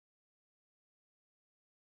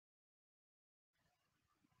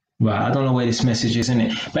Right, I don't know where this message is, in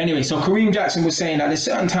it. But anyway, so Kareem Jackson was saying that there's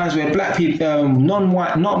certain times where black people,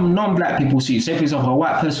 non-white, non-black people see you. Say, for example, a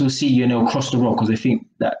white person will see you and they'll cross the road because they think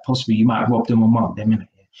that possibly you might rob them or mug them, innit?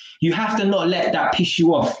 You have to not let that piss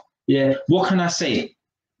you off. Yeah. What can I say?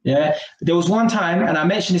 Yeah. There was one time, and I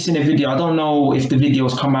mentioned this in a video. I don't know if the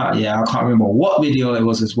video's come out. Yeah, I can't remember what video it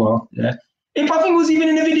was as well. Yeah. If I think it was even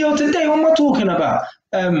in the video today. What am I talking about?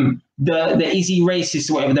 The easy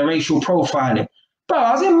racist or whatever, the racial profiling. Bro,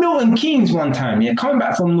 I was in Milton Keynes one time, yeah, coming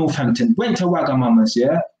back from Northampton, went to Wagamama's,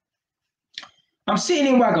 yeah. I'm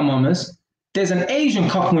sitting in Wagamama's, there's an Asian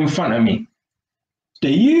couple in front of me. The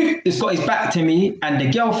youth has got his back to me and the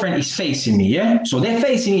girlfriend is facing me, yeah? So they're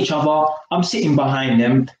facing each other, I'm sitting behind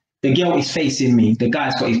them, the girl is facing me, the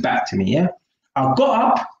guy's got his back to me, yeah? I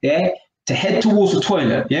got up, yeah, to head towards the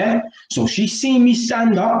toilet, yeah? So she seen me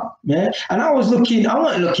stand up, yeah? And I wasn't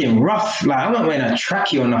looking rough, like I wasn't wearing a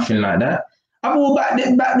trackie or nothing like that. I wore back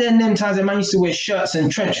then, them times, I used to wear shirts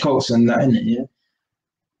and trench coats and that, innit, yeah?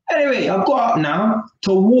 Anyway, I got up now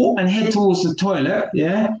to walk and head towards the toilet,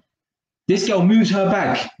 yeah? This girl moves her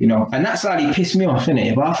bag, you know, and that slightly pissed me off,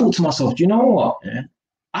 innit? But I thought to myself, do you know what? Yeah?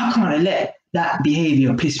 I can't let that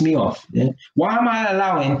behavior piss me off, yeah? Why am I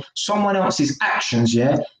allowing someone else's actions,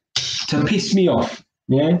 yeah, to piss me off,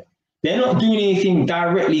 yeah? They're not doing anything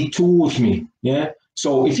directly towards me, yeah?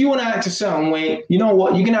 So if you want to act a certain way, you know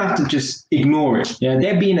what? You're going to have to just ignore it. Yeah,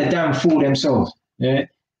 they're being a damn fool themselves. Yeah,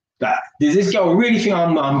 like, does this girl really think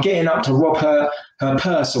I'm getting up to rob her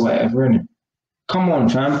purse or whatever, innit? Come on,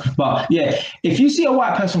 fam. But yeah, if you see a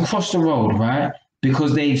white person cross the road, right,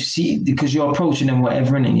 because you're approaching them,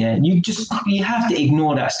 whatever, innit? Yeah, you have to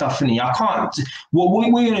ignore that stuff, innit? I can't. What are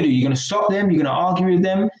you going to do? You're going to stop them? You're going to argue with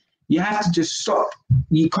them? You have to just stop.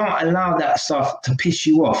 You can't allow that stuff to piss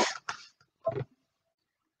you off.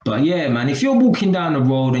 But yeah, man, if you're walking down the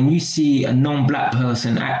road and you see a non-black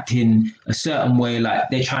person acting a certain way, like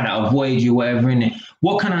they're trying to avoid you, whatever, innit?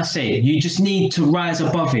 What can I say? You just need to rise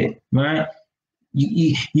above it, right?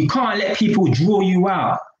 You can't let people draw you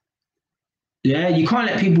out. Yeah, you can't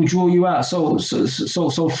let people draw you out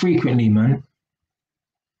so frequently, man.